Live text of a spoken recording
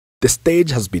The stage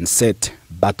has been set,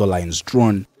 battle lines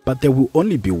drawn, but there will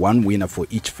only be one winner for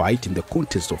each fight in the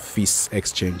contest of fists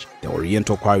exchange. The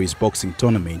Oriental Quarries boxing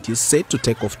tournament is set to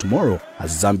take off tomorrow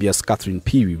as Zambia's Catherine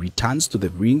Phiri returns to the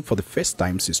ring for the first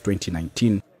time since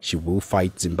 2019. She will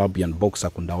fight Zimbabwean boxer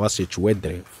Kudakwashe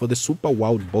Chiwandire for the Super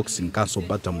World Boxing Council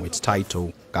Bantamweight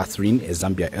title. Catherine, a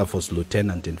Zambia Air Force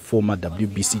lieutenant and former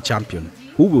WBC champion,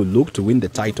 who will look to win the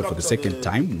title for the second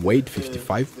time, weighed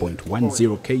 55.10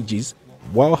 kgs,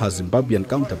 while her Zimbabwean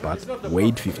counterpart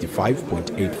weighed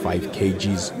 55.85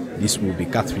 kgs. This will be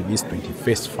Catherine's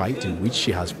 21st fight, in which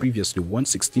she has previously won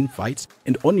 16 fights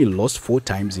and only lost 4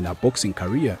 times in her boxing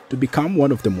career to become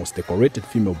one of the most decorated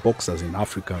female boxers in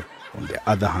Africa. On the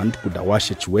other hand,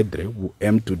 Kudakwashe Chiwandire will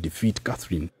aim to defeat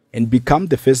Catherine and become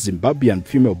the first Zimbabwean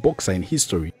female boxer in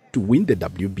history to win the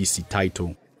WBC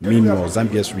title. Meanwhile,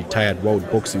 Zambia's retired world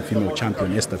boxing female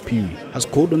champion Esther Phiri has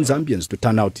called on Zambians to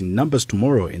turn out in numbers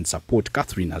tomorrow and support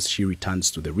Catherine as she returns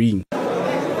to the ring.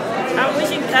 I'm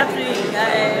wishing Catherine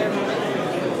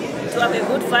to have a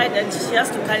good fight, and she has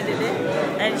to carry the day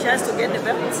and she has to get the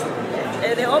belts.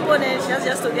 The opponent, she has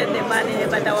just to get the money,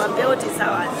 but our belt is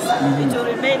ours. It will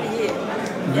remain here.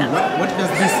 Yeah. What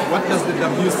does the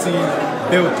WC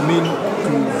belt mean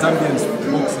to Zambians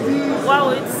boxing? Wow,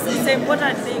 it's an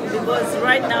important thing because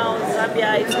right now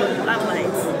Zambia is on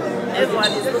limelight.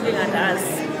 Everyone is looking at us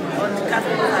on the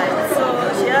Catholic side. So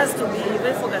she has to be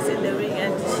very focused in the ring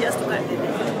and she has to carry the day.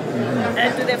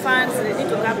 And to the fans, they need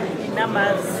to come in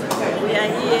numbers. We are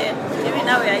here. Even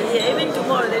now we are here. Even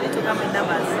tomorrow they need to come in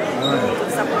numbers to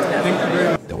support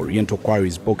us. The Oriental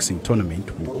Quarries boxing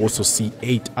tournament will also see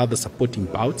 8 other supporting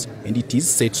bouts, and it is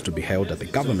set to be held at the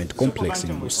government complex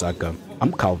in Lusaka.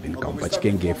 I'm Calvin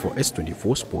Kaumbachkenge for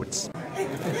S24 Sports.